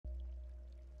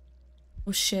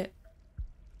Oh shit.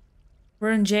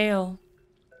 We're in jail.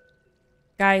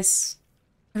 Guys,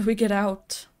 how do we get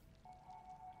out?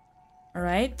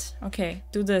 Alright, okay,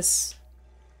 do this.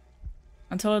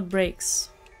 Until it breaks.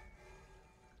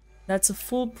 That's a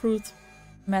foolproof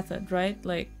method, right?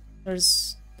 Like,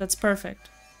 that's perfect.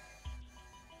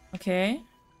 Okay,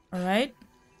 alright.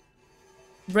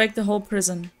 Break the whole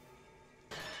prison.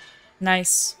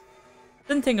 Nice.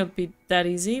 Didn't think it'd be that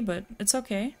easy, but it's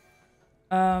okay.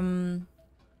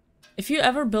 If you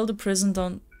ever build a prison,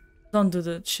 don't do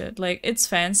that shit. Like, it's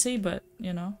fancy, but,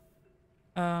 you know.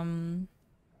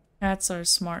 Cats are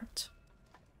smart.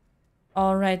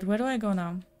 Alright, where do I go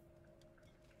now?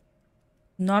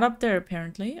 Not up there,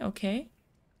 apparently. Okay.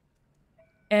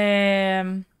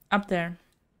 Up there.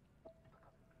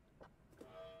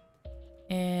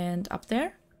 And up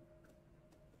there.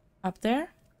 Up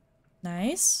there.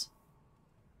 Nice.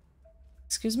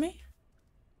 Excuse me?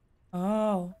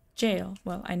 Oh, jail.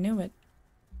 Well, I knew it.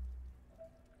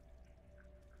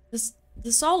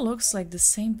 This all looks like the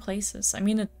same places. I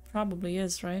mean, it probably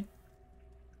is, right?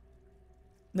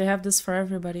 They have this for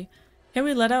everybody. Can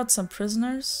we let out some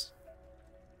prisoners?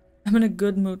 I'm in a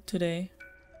good mood today.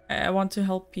 I want to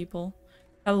help people.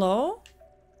 Hello?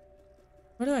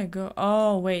 Where do I go?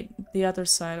 Oh, wait. The other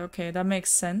side. Okay, that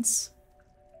makes sense.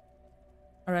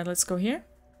 Alright, let's go here.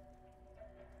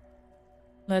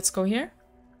 Let's go here.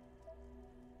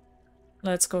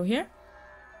 Let's go here.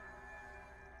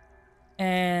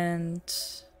 And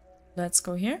let's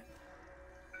go here.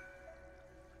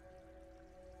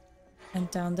 And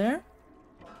down there.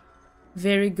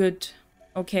 Very good.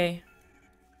 Okay.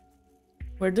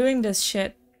 We're doing this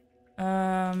shit.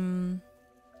 Oh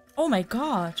my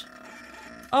god.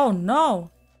 Oh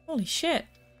no. Holy shit.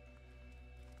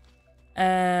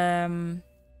 Where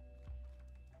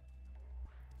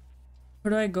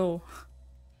do I go?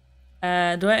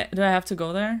 Do I have to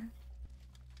go there?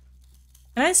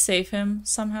 Can I save him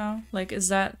somehow? Like, is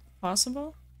that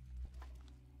possible?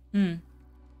 Hmm.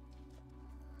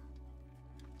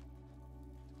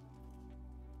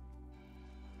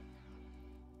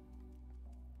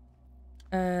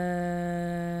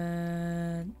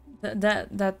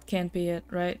 That can't be it,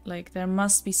 right? Like, there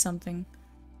must be something.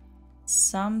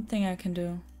 Something I can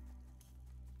do.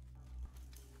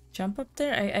 Jump up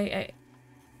there?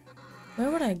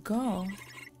 Where would I go?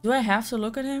 Do I have to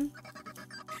look at him?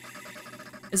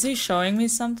 Is he showing me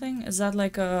something? Is that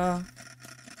like a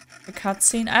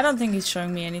cutscene? I don't think he's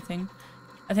showing me anything.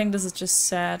 I think this is just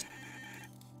sad.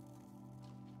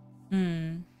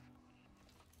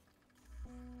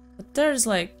 But there's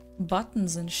like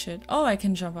buttons and shit. Oh, I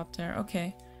can jump up there.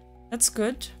 Okay. That's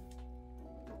good.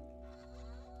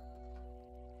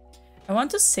 I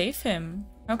want to save him.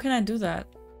 How can I do that?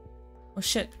 Oh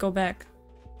shit, go back.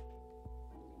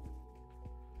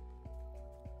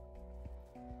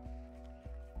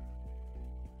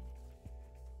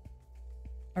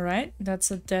 Alright,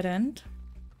 that's a dead end.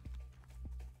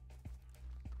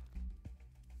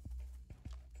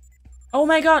 Oh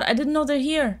my god, I didn't know they're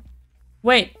here.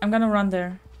 Wait, I'm gonna run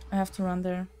there. I have to run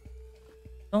there.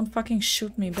 Don't fucking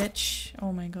shoot me, bitch.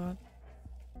 Oh my god.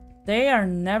 They are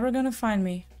never gonna find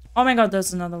me. Oh my god,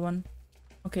 there's another one.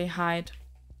 Okay, hide.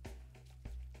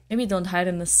 Maybe don't hide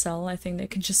in the cell. I think they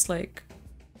can just like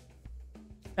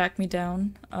back me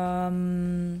down.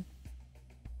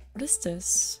 What is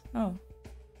this? Oh.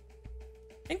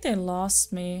 I think they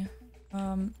lost me.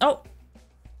 Oh!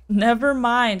 Never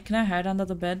mind. Can I hide under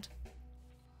the bed?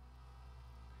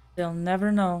 They'll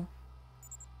never know.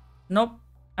 Nope.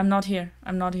 I'm not here.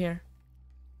 I'm not here.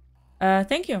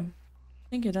 Thank you.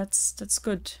 Thank you. That's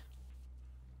good.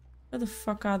 Where the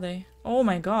fuck are they? Oh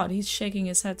my god, he's shaking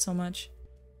his head so much.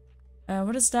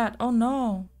 What is that? Oh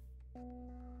no.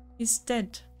 He's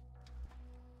dead.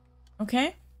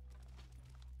 Okay.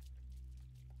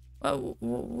 Well,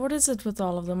 what is it with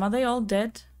all of them? Are they all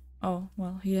dead? Oh,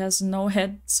 well, he has no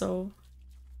head, so...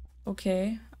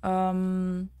 Okay.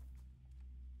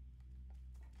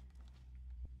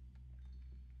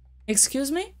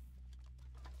 Excuse me?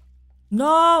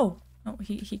 No! No,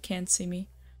 he can't see me.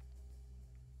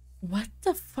 What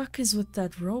the fuck is with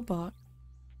that robot?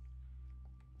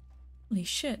 Holy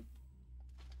shit.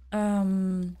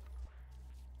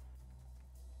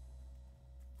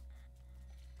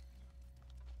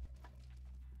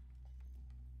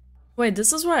 Wait,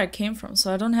 this is where I came from,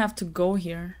 so I don't have to go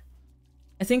here.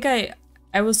 I think I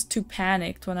was too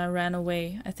panicked when I ran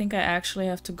away. I think I actually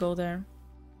have to go there.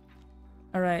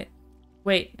 Alright.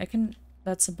 Wait, I can...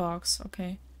 That's a box,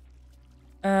 okay.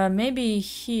 Maybe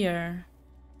here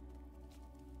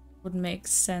would make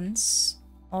sense.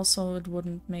 Also, it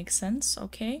wouldn't make sense,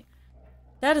 okay.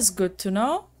 That is good to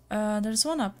know. There's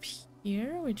one up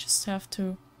here. We just have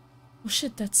to... Oh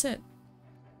shit, that's it.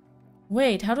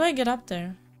 Wait, how do I get up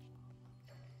there?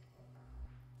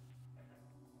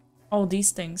 Oh,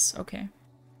 these things. Okay.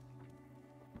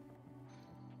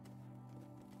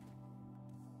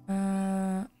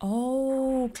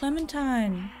 Oh,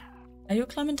 Clementine. Are you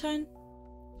Clementine?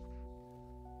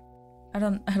 I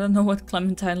don't know what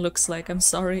Clementine looks like. I'm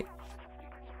sorry.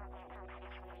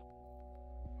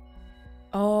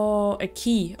 Oh, a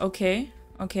key. Okay.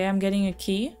 Okay, I'm getting a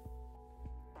key.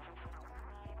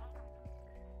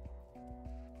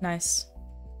 Nice.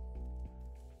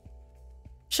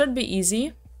 Should be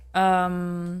easy.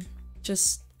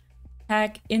 Just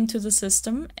hack into the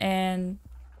system and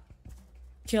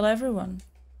kill everyone.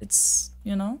 It's,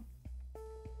 you know,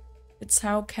 it's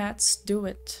how cats do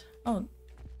it. Oh,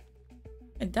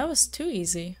 wait, that was too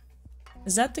easy.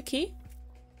 Is that the key?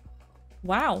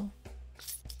 Wow.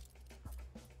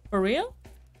 For real?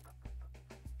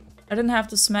 I didn't have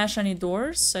to smash any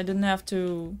doors. I didn't have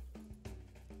to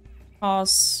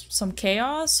cause some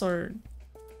chaos or,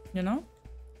 you know?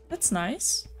 That's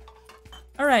nice.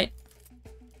 Alright.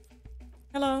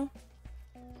 Hello.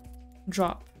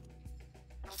 Drop.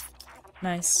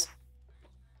 Nice.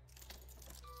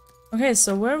 Okay,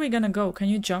 so where are we gonna go? Can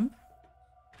you jump?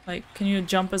 Like, can you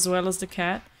jump as well as the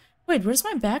cat? Wait, where's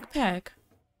my backpack?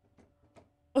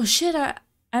 Oh shit,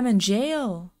 I'm in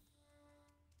jail.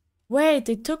 Wait,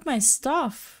 they took my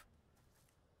stuff.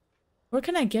 Where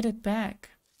can I get it back?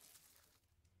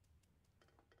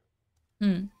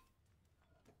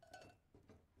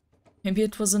 Maybe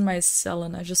it was in my cell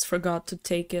and I just forgot to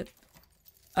take it.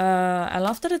 I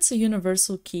love that it's a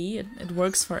universal key. It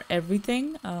works for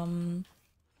everything.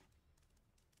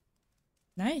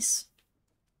 Nice.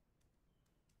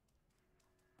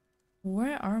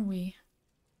 Where are we?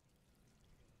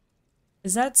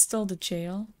 Is that still the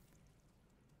jail?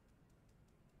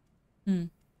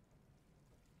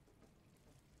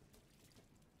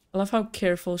 I love how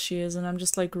careful she is and I'm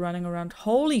just like running around.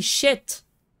 Holy shit!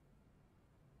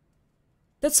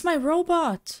 That's my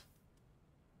robot!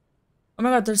 Oh my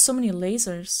god, there's so many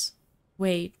lasers.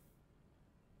 Wait.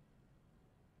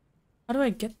 How do I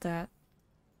get that?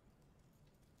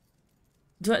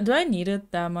 Do I need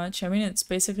it that much? I mean, it's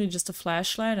basically just a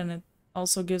flashlight and it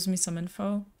also gives me some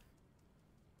info.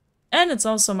 And it's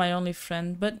also my only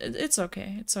friend, but it's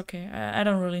okay. It's okay. I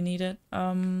don't really need it.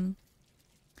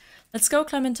 Let's go,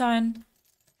 Clementine.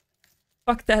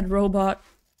 Fuck that robot.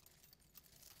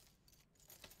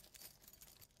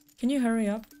 Can you hurry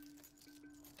up?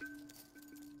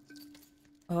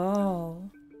 Oh.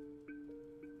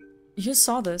 You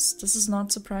saw this. This is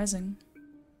not surprising.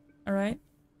 Alright?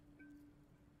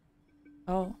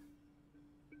 Oh.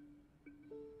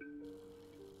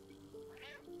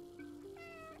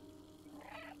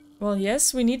 Well,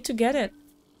 yes, we need to get it.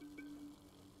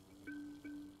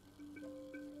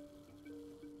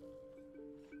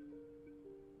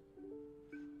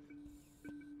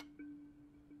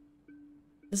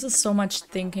 This is so much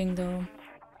thinking, though.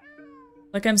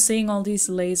 Like, I'm seeing all these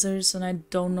lasers and I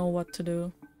don't know what to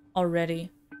do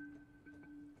already.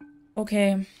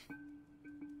 Okay.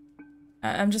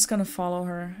 I'm just gonna follow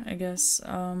her, I guess.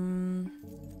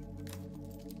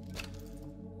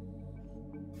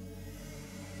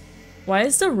 Why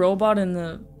is the robot in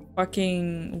the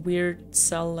fucking weird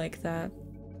cell like that?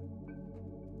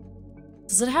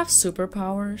 Does it have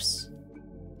superpowers?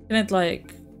 Can it,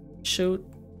 like, shoot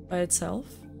by itself?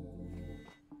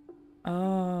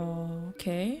 Oh,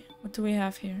 okay. What do we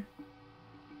have here?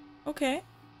 Okay.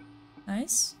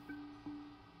 Nice.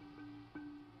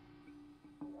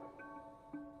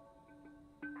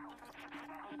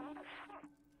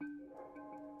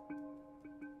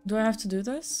 Do I have to do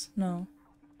this? No.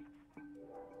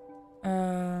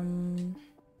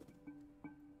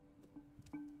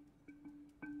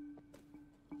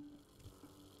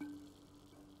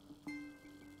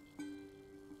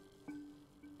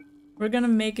 We're gonna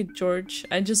make it, George.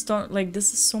 I just don't like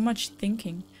this is so much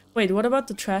thinking. Wait, what about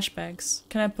the trash bags?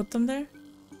 Can I put them there?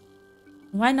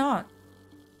 Why not?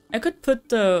 I could put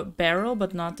the barrel,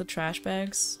 but not the trash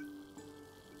bags.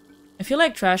 I feel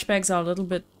like trash bags are a little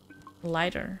bit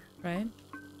lighter, right?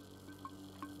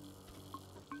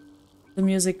 The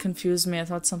music confused me. I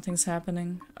thought something's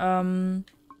happening. Can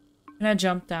I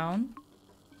jump down?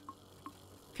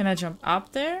 Can I jump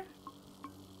up there?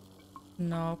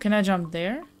 No. Can I jump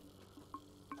there?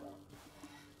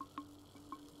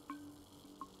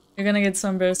 You're gonna get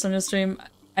sunburst on your stream.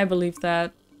 I believe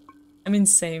that. I mean,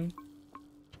 same.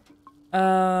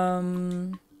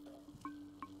 Alright.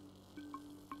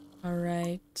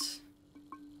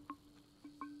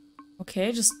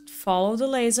 Okay, just follow the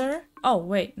laser. Oh,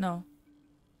 wait, no.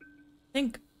 I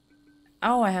think...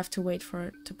 Oh, I have to wait for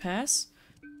it to pass.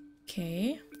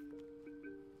 Okay.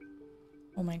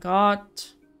 Oh my god.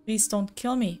 Please don't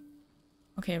kill me.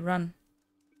 Okay, run.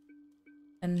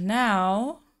 And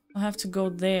now I'll have to go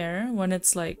there when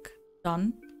it's like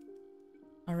done.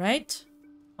 Alright.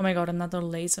 Oh my god, another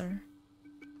laser.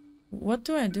 What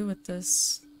do I do with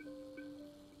this?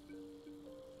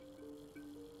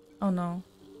 Oh no.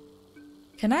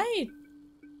 Can I...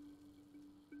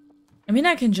 I mean,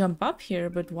 I can jump up here,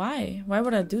 but why? Why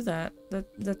would I do that?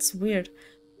 That's weird.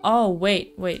 Oh,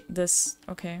 wait, this...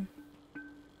 Okay.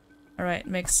 Alright,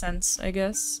 makes sense, I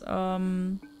guess.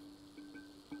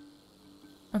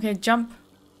 Okay, jump.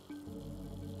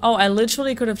 Oh, I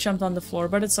literally could have jumped on the floor,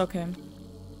 but it's okay.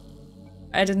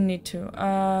 I didn't need to.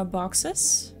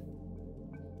 Boxes?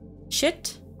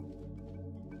 Shit.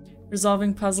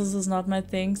 Resolving puzzles is not my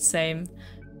thing. Same.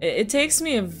 It takes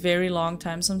me a very long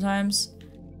time sometimes.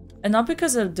 And not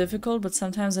because they're difficult, but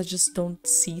sometimes I just don't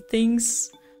see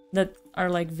things that are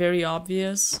like very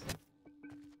obvious.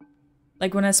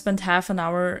 Like when I spent half an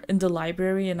hour in the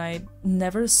library and I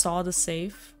never saw the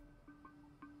safe.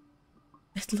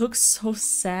 It looks so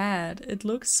sad. It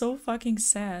looks so fucking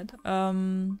sad.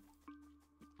 Oh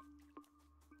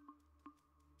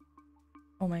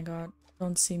my god.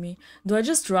 Don't see me. Do I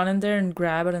just run in there and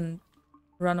grab it and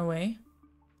run away?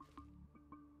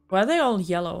 Why are they all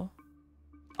yellow?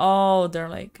 Oh, they're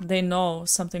like... They know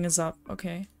something is up.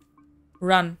 Okay.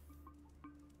 Run.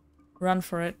 Run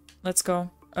for it. Let's go.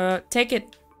 Take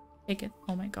it. Take it.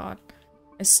 Oh my god.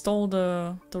 I stole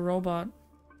the robot.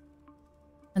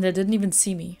 And they didn't even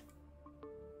see me.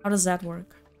 How does that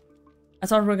work? I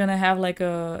thought we were gonna have like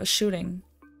a shooting.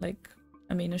 Like,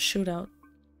 I mean a shootout.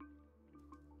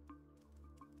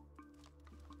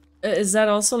 Is that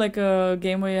also like a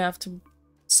game where you have to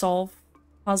solve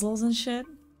puzzles and shit?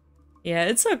 Yeah,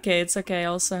 it's okay, it's okay. I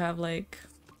also have like...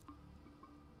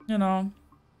 You know...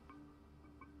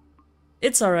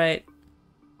 It's alright.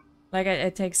 Like,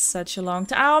 it takes such a long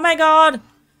time. Oh my god!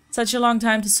 Such a long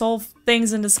time to solve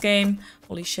things in this game.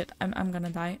 Holy shit, I'm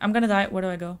gonna die. I'm gonna die. Where do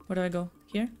I go? Where do I go?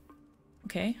 Here?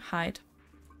 Okay, hide.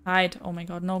 Hide. Oh my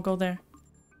god, no, go there.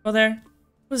 Go there.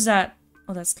 Who's that?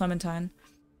 Oh, that's Clementine.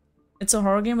 It's a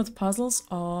horror game with puzzles?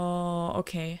 Oh,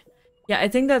 okay. Yeah, I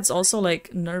think that's also,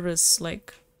 like, nervous.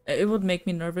 Like, it would make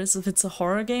me nervous if it's a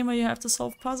horror game where you have to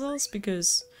solve puzzles,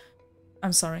 because...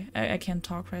 I'm sorry, I can't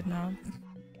talk right now.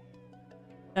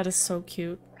 That is so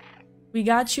cute. We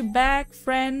got you back,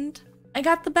 friend. I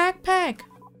got the backpack!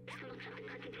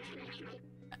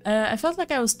 I felt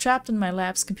like I was trapped in my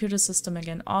lab's computer system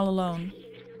again, all alone.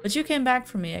 But you came back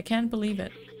for me, I can't believe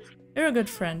it. You're a good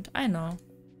friend, I know.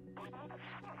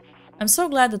 I'm so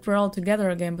glad that we're all together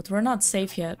again, but we're not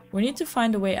safe yet. We need to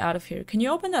find a way out of here. Can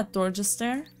you open that door just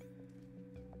there?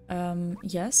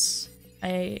 Yes.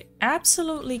 I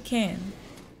absolutely can.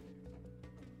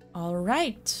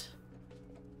 Alright.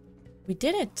 We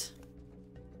did it.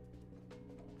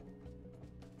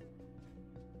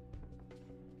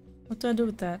 What do I do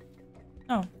with that?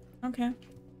 Oh, okay.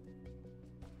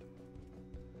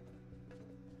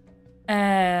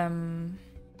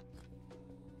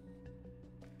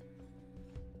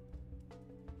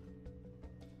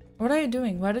 What are you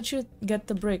doing? Why did you get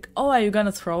the brick? Oh, are you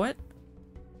gonna throw it?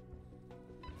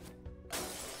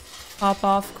 Pop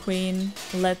off, queen.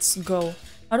 Let's go.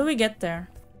 How do we get there?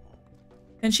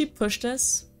 Can she push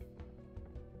this?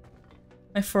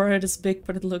 My forehead is big,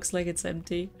 but it looks like it's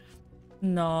empty.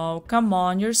 No, come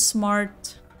on. You're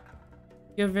smart.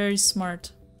 You're very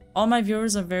smart. All my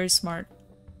viewers are very smart.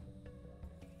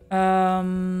 They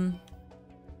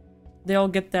all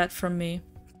get that from me.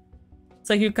 It's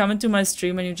like you come into my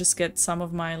stream and you just get some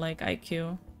of my, like,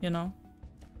 IQ, you know?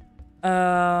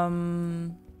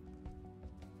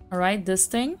 Alright, this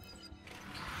thing.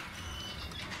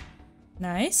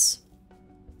 Nice.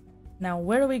 Now,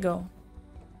 where do we go?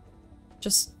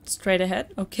 Just straight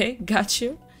ahead? Okay, got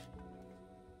you.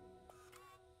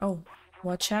 Oh,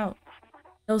 watch out.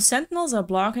 Those sentinels are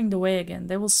blocking the way again.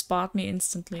 They will spot me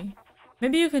instantly.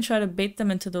 Maybe you can try to bait them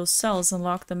into those cells and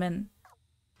lock them in.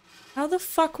 How the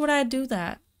fuck would I do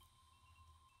that?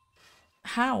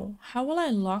 How? How will I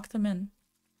lock them in?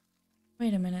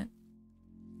 Wait a minute.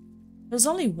 There's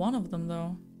only one of them,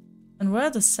 though. And where are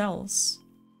the cells?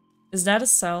 Is that a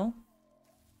cell?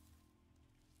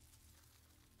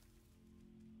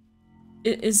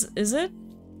 Is it?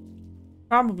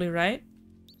 Probably, right?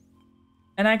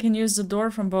 And I can use the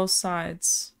door from both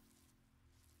sides.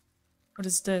 What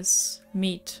is this?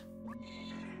 Meat.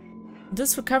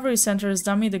 This recovery center has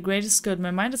done me the greatest good.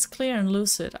 My mind is clear and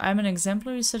lucid. I'm an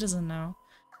exemplary citizen now.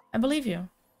 I believe you.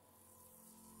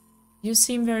 You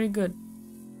seem very good.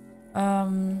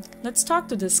 Let's talk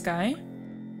to this guy.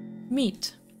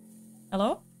 Meet.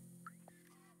 Hello?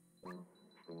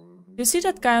 You see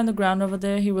that guy on the ground over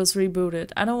there? He was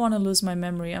rebooted. I don't want to lose my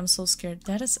memory. I'm so scared.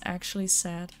 That is actually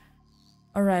sad.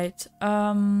 Alright.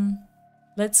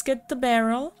 Let's get the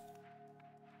barrel.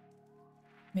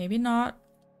 Maybe not.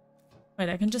 Wait,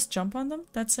 I can just jump on them?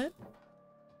 That's it?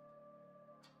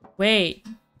 Wait.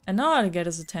 I know how to get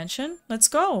his attention. Let's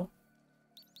go.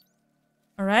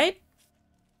 Alright?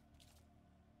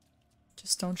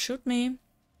 Just don't shoot me.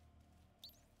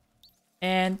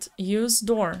 And use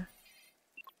door.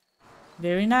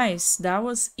 Very nice. That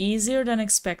was easier than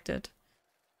expected.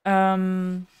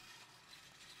 Okay.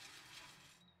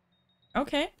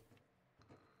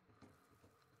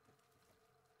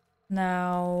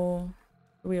 Now,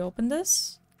 do we open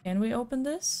this? Can we open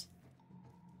this?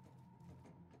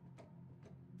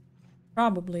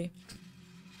 Probably.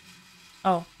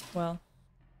 Oh, well.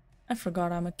 I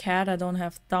forgot I'm a cat. I don't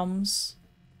have thumbs.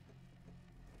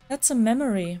 That's a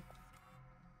memory.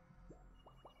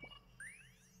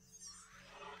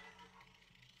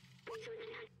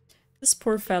 This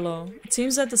poor fellow. It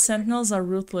seems that the Sentinels are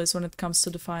ruthless when it comes to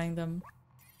defying them.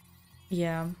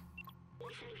 Yeah.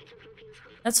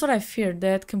 That's what I feared.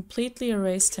 They had completely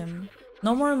erased him.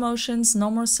 No more emotions, no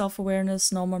more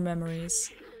self-awareness, no more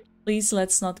memories. Please,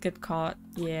 let's not get caught.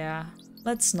 Yeah,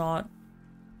 let's not.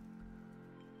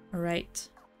 Alright.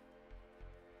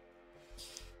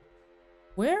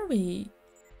 Where are we?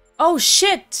 Oh,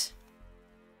 shit!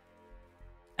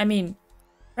 I mean,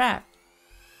 crap.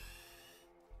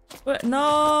 What?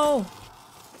 No!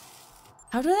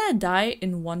 How did I die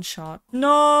in one shot?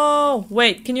 No!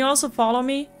 Wait, can you also follow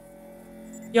me?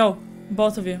 Yo,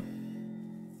 both of you.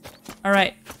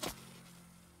 Alright.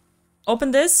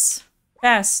 Open this.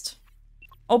 Fast.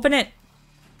 Open it.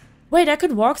 Wait, I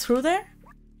could walk through there?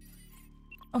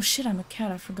 Oh shit, I'm a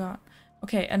cat, I forgot.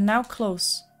 Okay, and now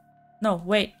close. No,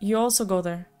 wait, you also go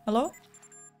there. Hello?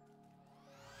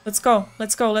 Let's go,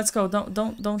 let's go, let's go.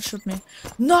 Don't shoot me.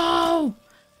 No!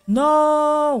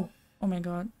 No! Oh my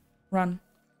god. Run.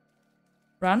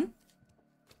 Run.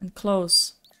 And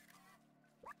close.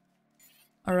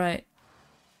 Alright.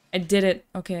 I did it.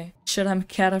 Okay. Shit, I'm a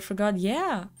cat, I forgot.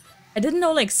 Yeah. I didn't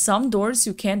know, like, some doors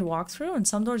you can't walk through and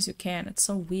some doors you can. It's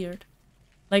so weird.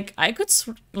 Like, I could,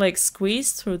 like,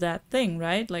 squeeze through that thing,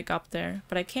 right? Like, up there.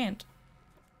 But I can't.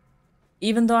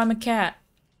 Even though I'm a cat.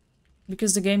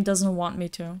 Because the game doesn't want me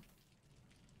to.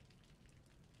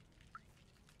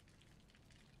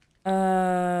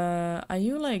 Are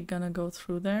you, like, gonna go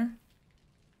through there?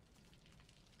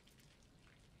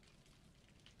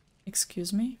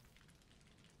 Excuse me?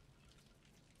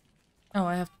 Oh,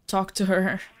 I have to talk to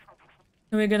her.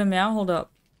 Can we get a meow? Hold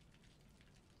up.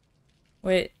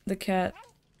 Wait, the cat.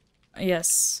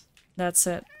 Yes, that's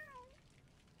it.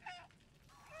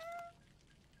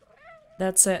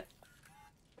 That's it.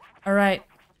 Alright.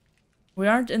 We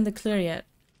aren't in the clear yet.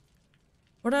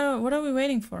 What are we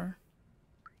waiting for?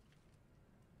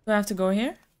 Do I have to go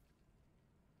here?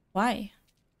 Why?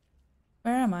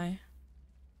 Where am I?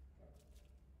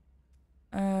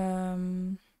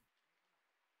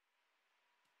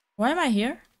 Why am I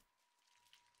here?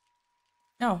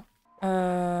 No.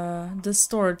 This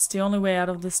door, it's the only way out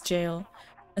of this jail.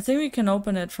 I think we can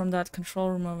open it from that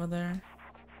control room over there.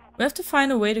 We have to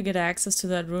find a way to get access to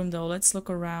that room though. Let's look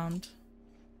around.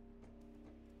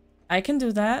 I can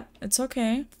do that. It's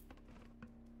okay.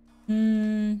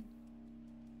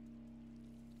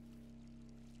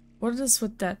 What is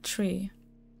with that tree?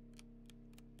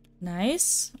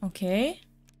 Nice. Okay.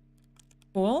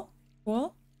 Cool.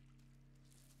 Cool.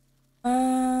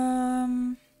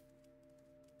 Can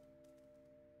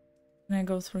I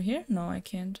go through here? No, I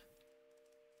can't.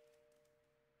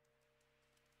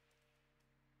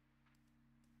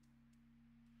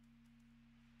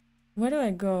 Where do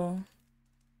I go?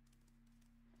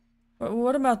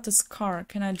 What about this car?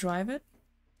 Can I drive it?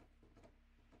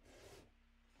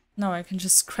 No, I can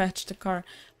just scratch the car.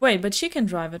 Wait, but she can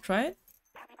drive it, right?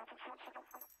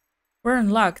 We're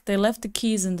in luck. They left the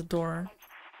keys in the door.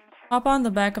 Hop on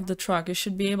the back of the truck. You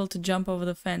should be able to jump over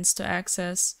the fence to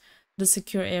access the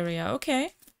secure area.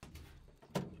 Okay.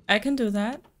 I can do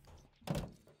that.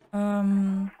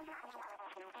 Do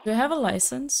you have a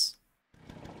license?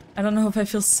 I don't know if I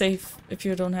feel safe if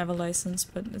you don't have a license,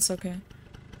 but it's okay.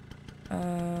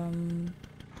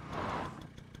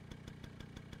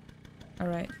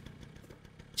 Alright.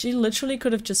 She literally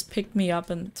could have just picked me up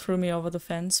and threw me over the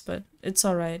fence, but it's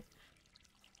alright.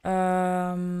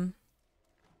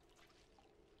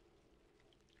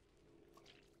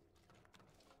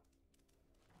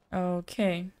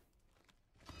 Okay.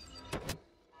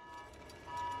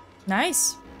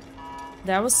 Nice.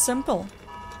 That was simple.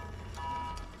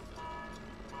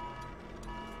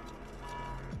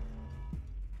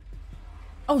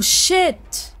 Oh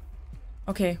shit!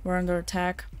 Okay, we're under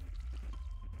attack.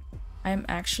 I'm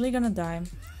actually gonna die.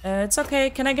 It's okay.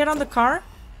 Can I get on the car?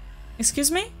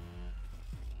 Excuse me?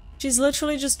 She's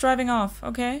literally just driving off.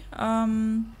 Okay. Oh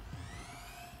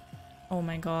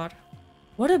my god.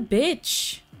 What a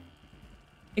bitch.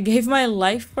 I gave my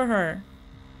life for her.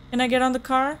 Can I get on the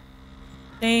car?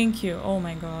 Thank you. Oh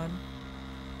my god.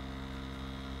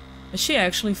 Is she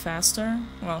actually faster?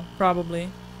 Well, probably.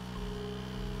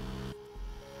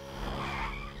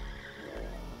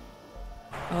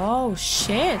 Oh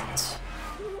shit.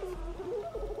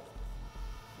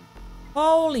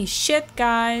 Holy shit,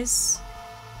 guys.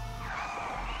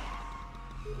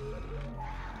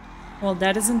 Well,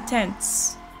 that is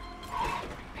intense.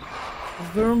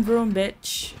 Vroom vroom,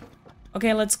 bitch.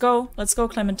 Okay, let's go. Let's go,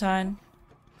 Clementine.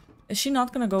 Is she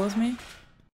not gonna go with me?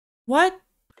 What?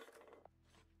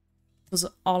 It was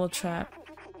all a trap.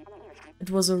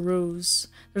 It was a ruse.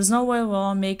 There's no way we'll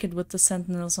all make it with the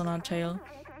sentinels on our tail.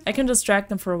 I can distract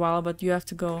them for a while, but you have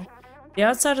to go. The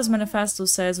Outsider's Manifesto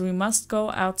says we must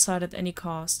go outside at any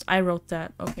cost. I wrote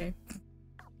that. Okay.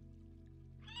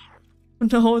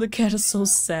 No, the cat is so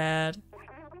sad.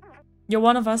 You're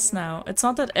one of us now. It's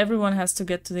not that everyone has to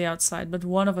get to the outside, but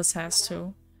one of us has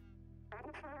to.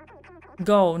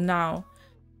 Go, now.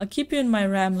 I'll keep you in my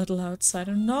ram, little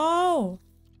outsider. No!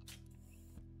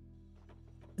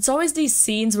 It's always these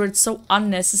scenes where it's so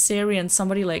unnecessary and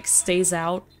somebody, like, stays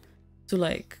out to,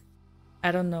 like,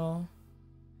 I don't know.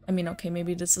 I mean, okay,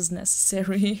 maybe this is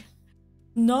necessary.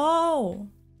 No!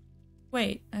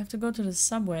 Wait, I have to go to the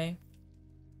subway.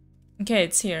 Okay,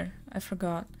 it's here. I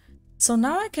forgot. So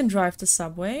now I can drive the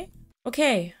subway.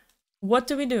 Okay, what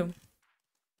do we do?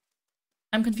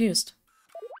 I'm confused.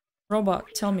 Robot,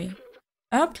 tell me.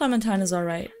 I hope Clementine is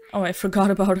alright. Oh, I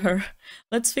forgot about her.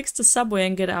 Let's fix the subway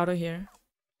and get out of here.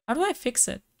 How do I fix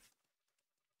it?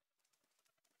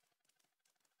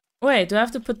 Wait, do I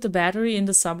have to put the battery in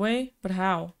the subway? But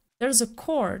how? There's a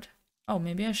cord. Oh,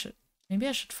 maybe I should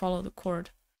follow the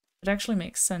cord. It actually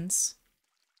makes sense.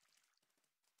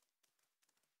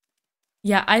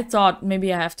 Yeah, I thought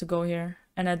maybe I have to go here,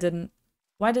 and I didn't.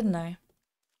 Why didn't I?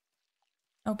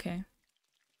 Okay.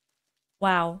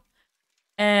 Wow.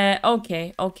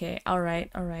 Okay,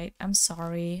 alright. I'm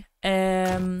sorry.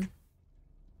 That's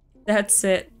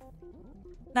it.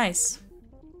 Nice.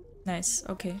 Nice,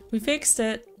 okay. We fixed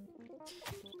it.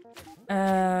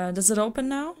 Does it open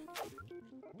now?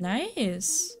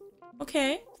 Nice.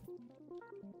 Okay.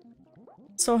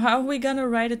 So how are we gonna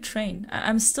ride a train?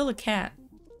 I'm still a cat.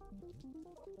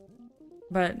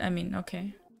 But, I mean,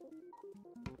 okay.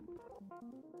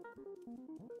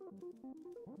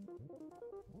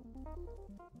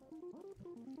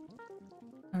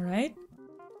 Alright.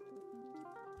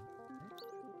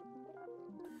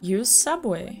 Use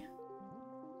subway.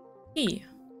 E.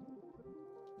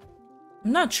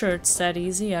 I'm not sure it's that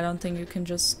easy. I don't think you can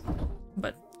just...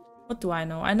 But what do I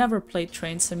know? I never played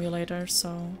Train Simulator,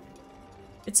 so...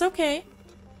 It's okay.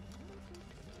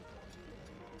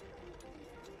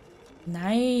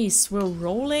 Nice, we're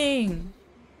rolling.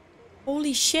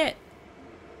 Holy shit.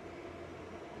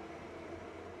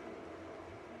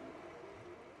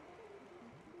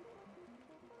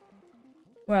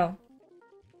 Well,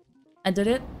 I did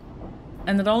it,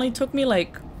 and it only took me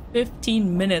like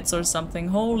 15 minutes or something.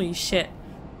 Holy shit.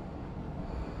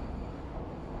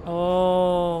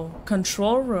 Oh,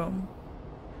 control room.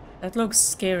 That looks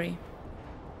scary.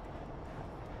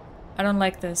 I don't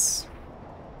like this.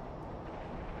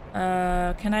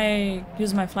 Can I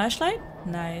use my flashlight?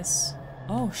 Nice.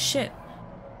 Oh shit.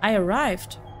 I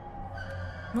arrived.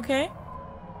 Okay.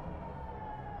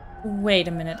 Wait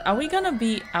a minute. Are we gonna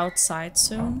be outside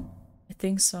soon? I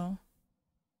think so.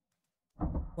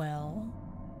 Well.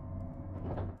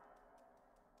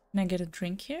 Can I get a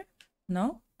drink here?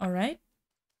 No? Alright.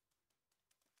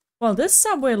 Well, this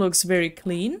subway looks very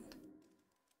clean.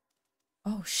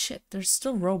 Oh shit, there's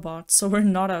still robots, so we're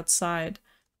not outside.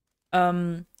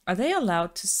 Are they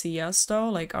allowed to see us though?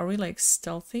 Like, are we like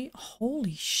stealthy?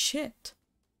 Holy shit.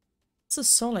 This is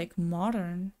so like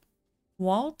modern.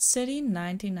 Walled City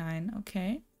 99,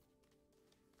 okay.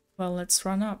 Well, let's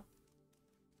run up.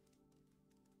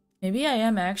 Maybe I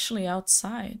am actually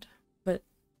outside, but...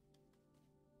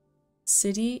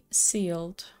 City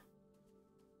sealed.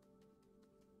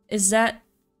 Is that...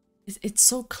 It's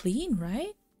so clean,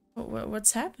 right?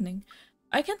 What's happening?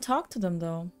 I can talk to them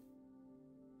though.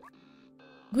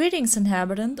 Greetings,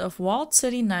 inhabitant of Walled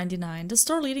City 99. The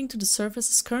door leading to the surface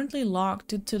is currently locked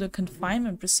due to the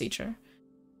confinement procedure.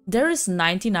 There is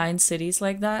 99 cities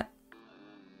like that.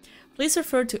 Please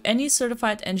refer to any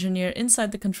certified engineer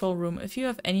inside the control room if you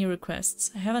have any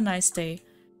requests. Have a nice day.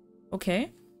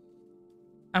 Okay.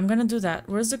 I'm gonna do that.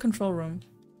 Where's the control room?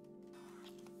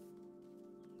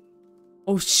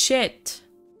 Oh shit!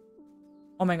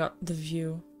 Oh my god, the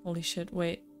view. Holy shit,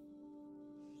 wait.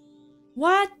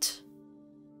 What?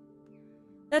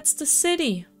 That's the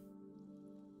city.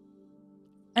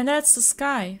 And that's the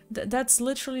sky. That's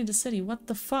literally the city. What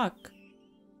the fuck?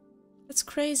 That's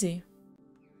crazy.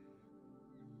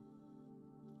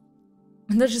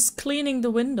 And they're just cleaning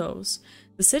the windows.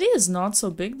 The city is not so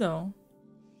big though.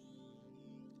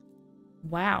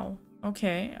 Wow.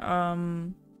 Okay.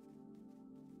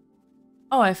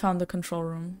 Oh, I found the control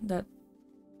room. That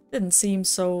didn't seem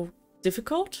so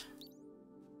difficult.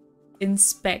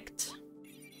 Inspect.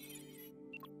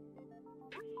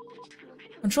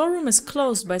 Control room is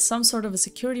closed by some sort of a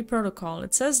security protocol.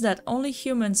 It says that only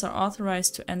humans are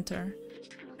authorized to enter.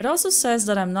 It also says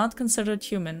that I'm not considered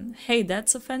human. Hey,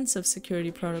 that's offensive,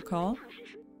 security protocol.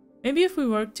 Maybe if we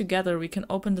work together, we can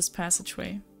open this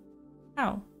passageway.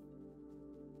 How?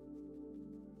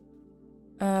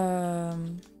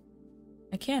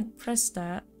 I can't press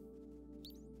that.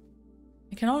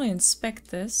 I can only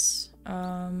inspect this.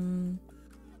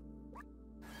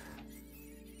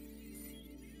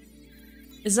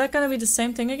 Is that gonna be the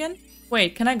same thing again?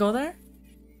 Wait, can I go there?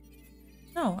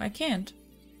 No, I can't.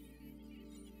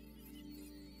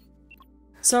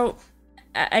 So,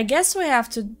 I guess we have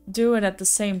to do it at the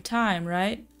same time,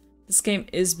 right? This game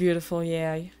is beautiful,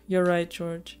 yeah. You're right,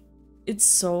 George. It's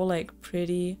so, like,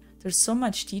 pretty. There's so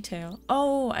much detail.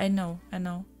 Oh, I know.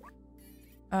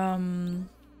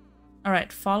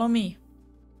 Alright, follow me.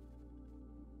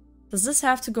 Does this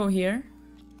have to go here?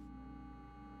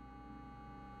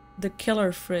 The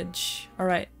killer fridge.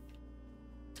 Alright.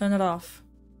 Turn it off.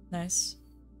 Nice.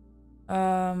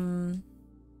 That's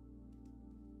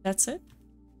it?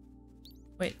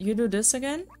 Wait, you do this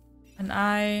again? And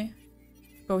I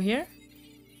go here?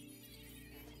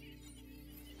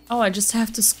 Oh, I just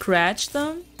have to scratch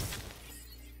them?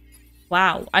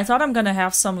 Wow, I thought I'm gonna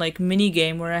have some like mini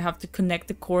game where I have to connect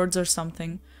the cords or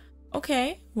something.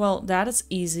 Okay, well that is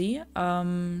easy. Are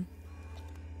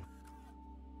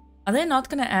they not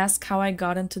gonna ask how I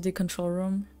got into the control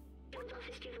room?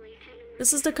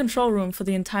 This is the control room for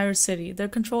the entire city. They're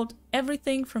controlled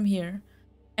everything from here.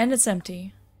 And it's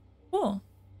empty. Cool.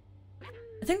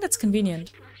 I think that's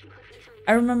convenient.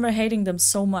 I remember hating them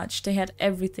so much. They had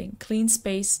everything. Clean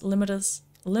space,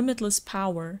 limitless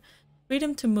power,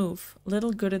 freedom to move.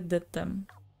 Little good it did them.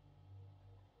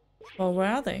 Well,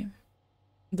 where are they?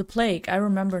 The plague, I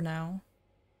remember now.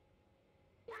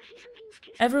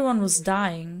 Everyone was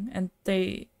dying, and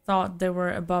they thought they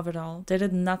were above it all. They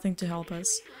did nothing to help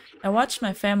us. I watched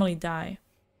my family die.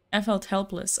 I felt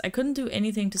helpless. I couldn't do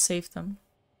anything to save them.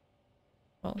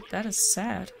 Well, that is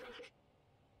sad.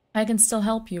 I can still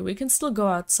help you. We can still go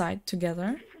outside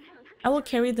together. I will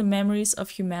carry the memories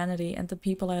of humanity and the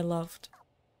people I loved.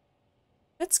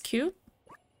 That's cute.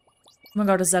 Oh my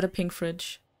god, is that a pink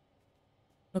fridge?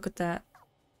 Look at that.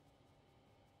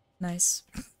 Nice.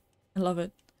 I love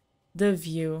it. The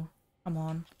view. Come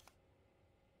on.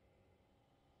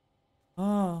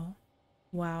 Oh.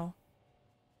 Wow.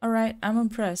 Alright, I'm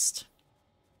impressed.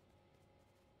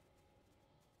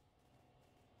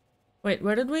 Wait,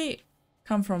 where did we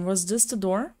come from? Was this the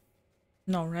door?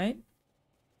 No, right?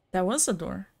 That was the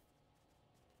door.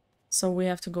 So we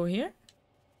have to go here?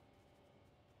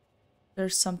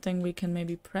 There's something we can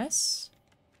maybe press.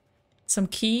 Some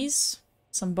keys.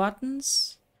 Some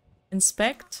buttons.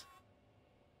 Inspect.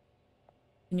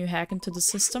 Can you hack into the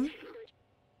system?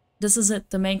 This is it,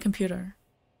 the main computer.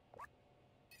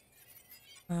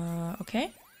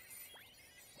 Okay.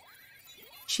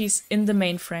 She's in the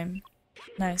mainframe.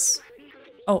 Nice.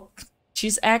 Oh,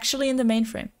 she's actually in the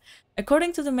mainframe.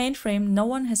 According to the mainframe, no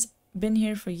one has been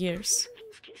here for years.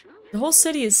 The whole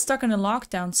city is stuck in a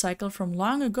lockdown cycle from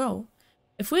long ago.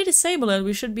 If we disable it,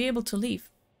 we should be able to leave.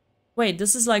 Wait,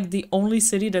 this is like the only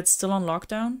city that's still on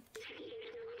lockdown?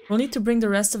 We'll need to bring the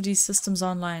rest of these systems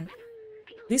online.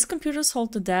 These computers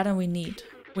hold the data we need.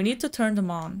 We need to turn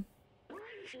them on.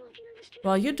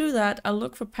 While you do that, I'll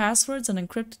look for passwords and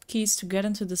encrypted keys to get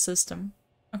into the system.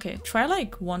 Okay, try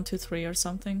like 1, 2, 3 or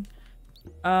something.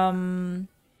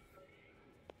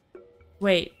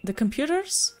 Wait, the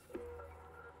computers?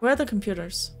 Where are the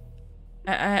computers?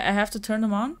 I have to turn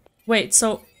them on? Wait,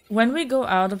 so when we go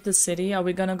out of the city, are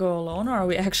we gonna go alone or are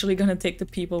we actually gonna take the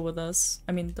people with us?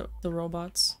 I mean, the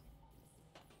robots.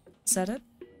 Is that it?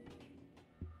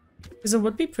 Because it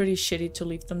would be pretty shitty to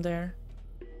leave them there.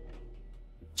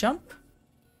 Jump?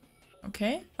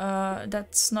 Okay,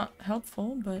 that's not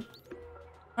helpful, but...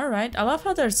 Alright, I love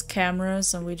how there's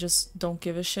cameras and we just don't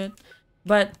give a shit.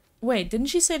 But, wait, didn't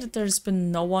she say that there's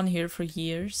been no one here for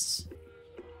years?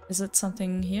 Is it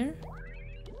something here?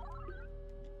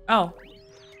 Oh.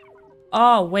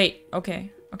 Oh, wait.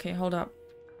 Okay. Okay, hold up.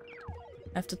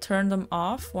 I have to turn them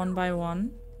off one by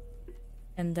one.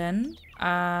 And then,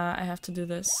 I have to do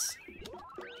this.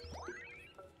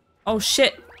 Oh,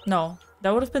 shit. No.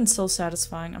 That would have been so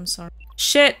satisfying. I'm sorry.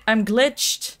 Shit! I'm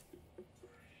glitched!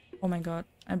 Oh my god.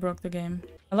 I broke the game.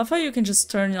 I love how you can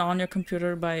just turn on your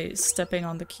computer by stepping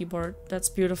on the keyboard. That's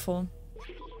beautiful.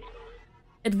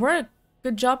 It worked!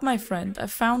 Good job, my friend. I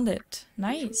found it.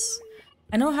 Nice.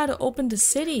 I know how to open the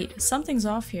city. Something's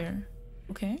off here.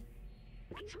 Okay.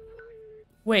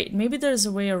 Wait, maybe there's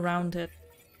a way around it.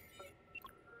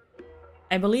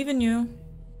 I believe in you.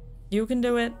 You can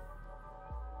do it.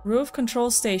 Roof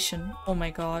control station. Oh my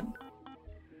god.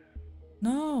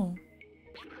 No.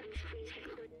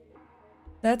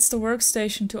 That's the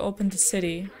workstation to open the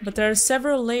city, but there are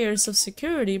several layers of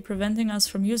security preventing us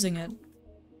from using it.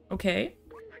 Okay.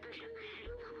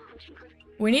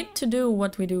 We need to do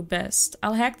what we do best.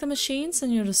 I'll hack the machines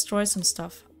and you destroy some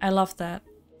stuff. I love that.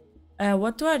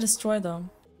 What do I destroy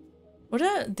though? What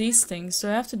are these things? Do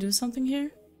I have to do something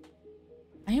here?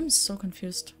 I am so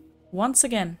confused. Once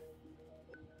again.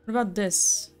 What about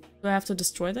this? Do I have to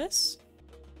destroy this?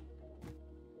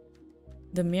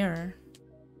 The mirror.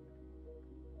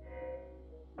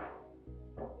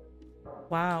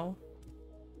 Wow.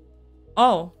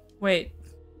 Oh, wait.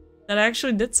 That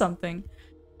actually did something.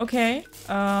 Okay.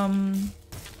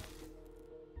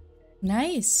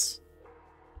 Nice.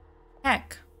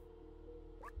 Hack.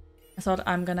 I thought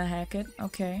I'm gonna hack it.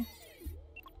 Okay.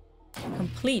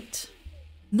 Complete.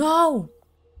 No!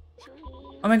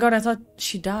 Oh my god, I thought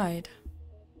she died.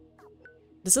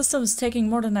 The system is taking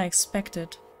more than I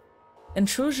expected.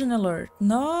 Intrusion alert.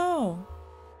 No!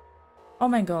 Oh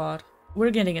my god.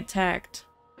 We're getting attacked.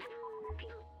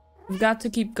 We've got to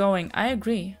keep going. I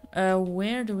agree.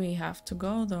 Where do we have to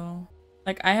go though?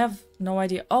 Like, I have no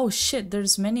idea. Oh shit,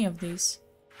 there's many of these.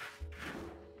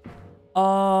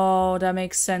 Oh, that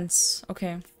makes sense.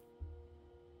 Okay.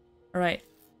 Alright.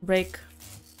 Break.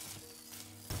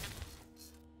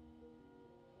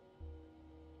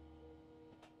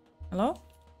 Hello?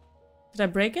 Did I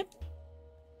break it?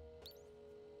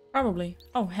 Probably.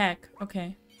 Oh, hack.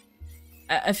 Okay.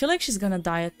 I feel like she's gonna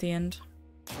die at the end.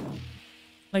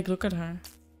 Like, look at her.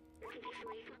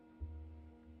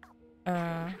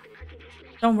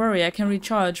 Don't worry, I can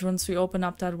recharge once we open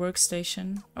up that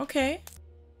workstation. Okay.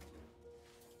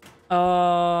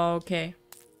 Okay.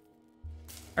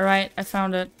 Alright, I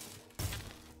found it.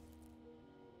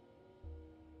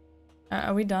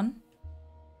 Are we done?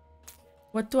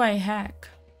 What do I hack?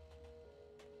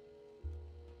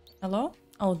 Hello?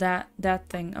 Oh, that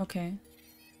thing. Okay.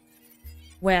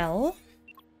 Well,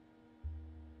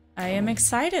 I am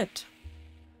excited.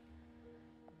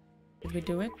 Did we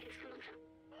do it?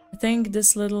 I think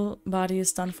this little body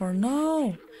is done for.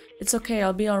 No! It's okay,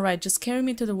 I'll be alright. Just carry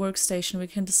me to the workstation. We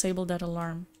can disable that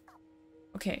alarm.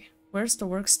 Okay, where's the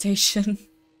workstation?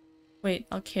 Wait,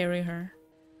 I'll carry her.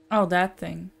 Oh, that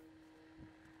thing.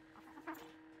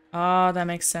 Oh, that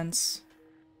makes sense.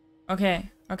 Okay,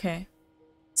 okay.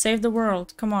 Save the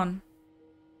world, come on.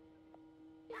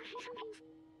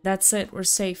 That's it, we're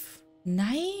safe.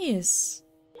 Nice!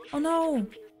 Oh no!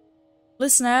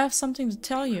 Listen, I have something to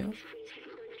tell you.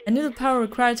 I knew the power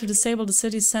required to disable the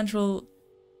city's central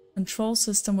control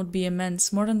system would be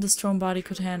immense, more than the strong body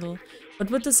could handle.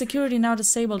 But with the security now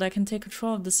disabled, I can take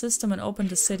control of the system and open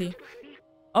the city.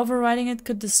 Overriding it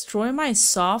could destroy my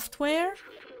software?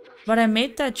 But I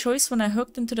made that choice when I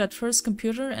hooked into that first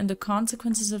computer and the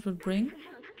consequences it would bring.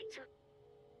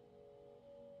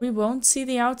 We won't see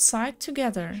the outside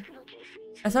together.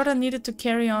 I thought I needed to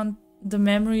carry on the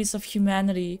memories of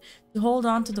humanity, to hold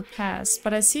on to the past,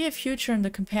 but I see a future in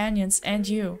the companions and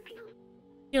you.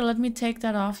 Here, let me take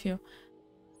that off you.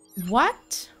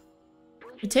 What?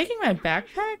 You're taking my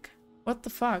backpack? What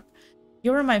the fuck?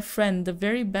 You were my friend, the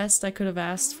very best I could have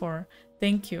asked for.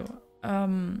 Thank you.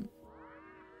 That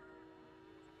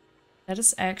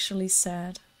is actually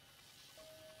sad.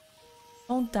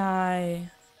 Don't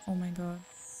die. Oh my god.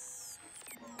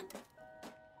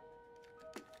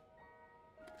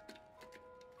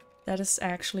 That is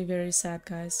actually very sad,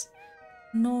 guys.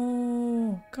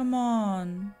 No, come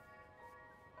on.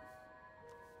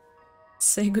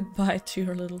 Say goodbye to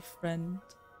your little friend.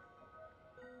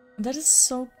 That is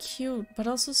so cute, but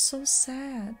also so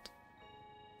sad.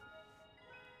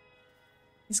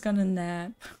 He's gonna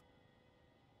nap.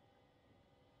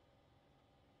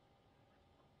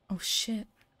 Oh shit.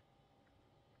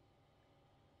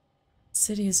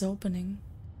 City is opening.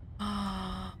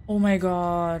 Oh my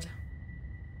god.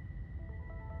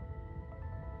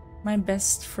 My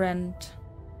best friend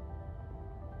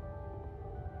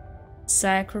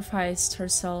sacrificed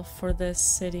herself for this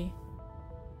city.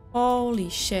 Holy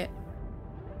shit.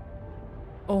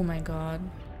 Oh my god.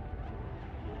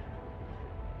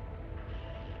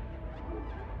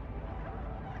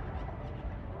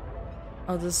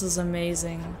 Oh, this is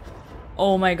amazing.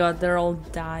 Oh my god, they're all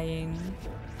dying.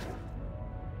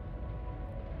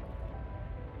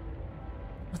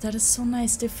 Oh, that is so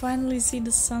nice. They finally see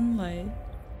the sunlight.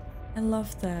 I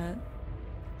love that.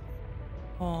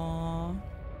 Aww.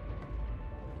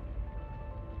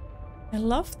 I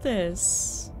love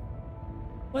this.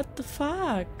 What the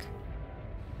fuck?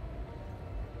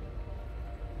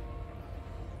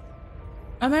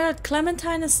 Oh my god,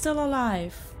 Clementine is still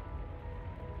alive.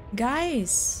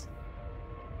 Guys.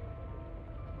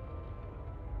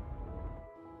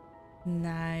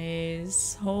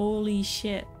 Nice. Holy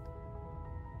shit.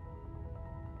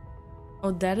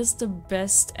 Oh, that is the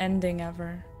best ending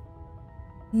ever.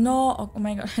 No, oh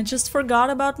my god, I just forgot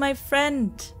about my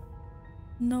friend.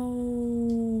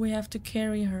 No, we have to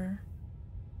carry her.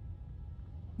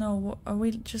 No, are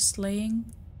we just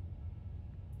laying?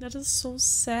 That is so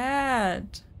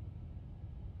sad.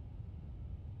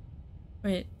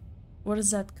 Wait, what is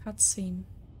that cutscene?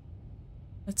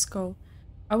 Let's go.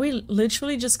 Are we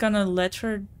literally just gonna let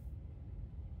her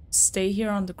stay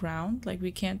here on the ground? Like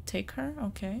we can't take her?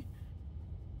 Okay.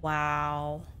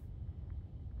 Wow.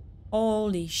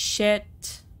 Holy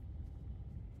shit.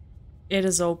 It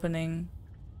is opening.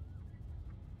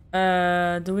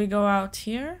 Do we go out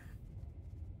here?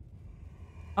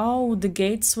 Oh, the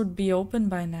gates would be open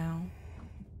by now.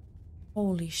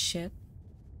 Holy shit.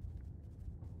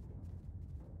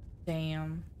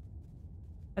 Damn.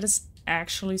 That is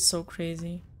actually so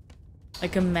crazy.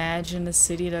 Like imagine a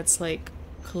city that's like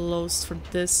closed for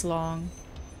this long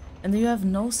and then you have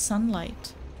no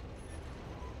sunlight.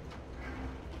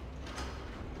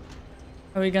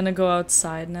 Are we gonna go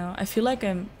outside now? I feel like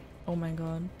I'm... Oh my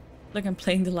god. Like I'm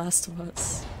playing The Last of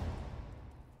Us.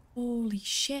 Holy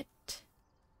shit.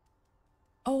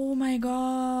 Oh my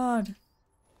god.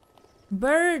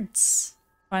 Birds!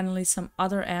 Finally some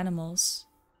other animals.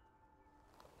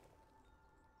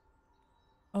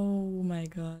 Oh my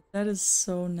god. That is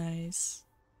so nice.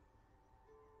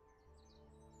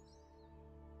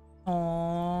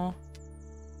 Aww.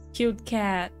 Cute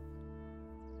cat.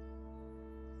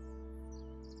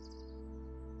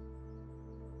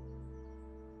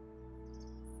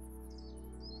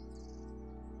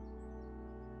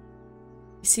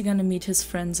 Is he gonna meet his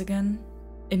friends again?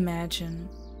 Imagine.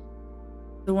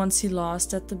 The ones he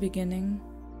lost at the beginning.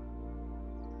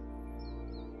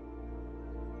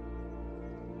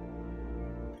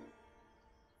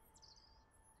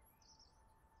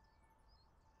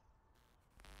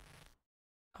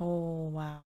 Oh,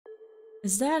 wow.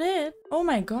 Is that it? Oh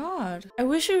my god. I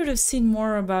wish I would have seen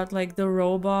more about like the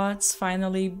robots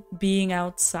finally being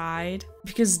outside.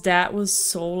 Because that was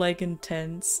so like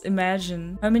intense.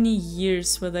 Imagine how many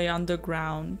years were they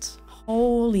underground.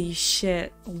 Holy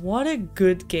shit. What a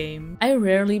good game. I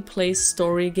rarely play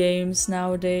story games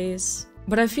nowadays.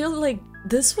 But I feel like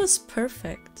this was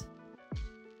perfect.